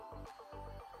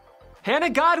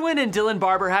Hannah Godwin and Dylan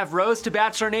Barber have rose to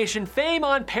Bachelor Nation fame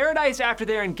on Paradise after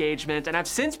their engagement and have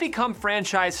since become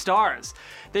franchise stars.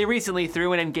 They recently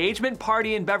threw an engagement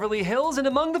party in Beverly Hills, and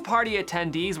among the party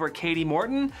attendees were Katie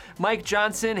Morton, Mike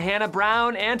Johnson, Hannah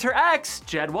Brown, and her ex,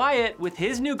 Jed Wyatt, with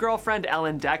his new girlfriend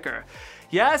Ellen Decker.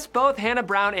 Yes, both Hannah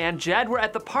Brown and Jed were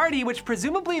at the party, which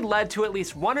presumably led to at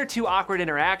least one or two awkward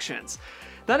interactions.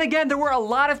 Then again, there were a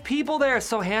lot of people there,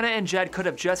 so Hannah and Jed could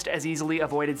have just as easily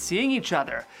avoided seeing each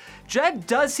other. Jed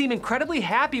does seem incredibly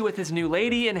happy with his new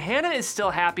lady, and Hannah is still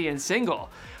happy and single.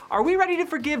 Are we ready to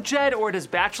forgive Jed, or does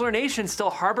Bachelor Nation still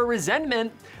harbor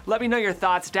resentment? Let me know your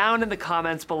thoughts down in the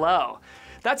comments below.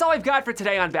 That's all I've got for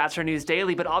today on Bachelor News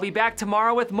Daily, but I'll be back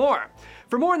tomorrow with more.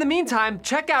 For more in the meantime,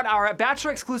 check out our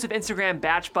Bachelor exclusive Instagram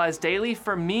Batch Buzz Daily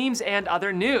for memes and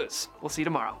other news. We'll see you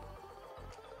tomorrow.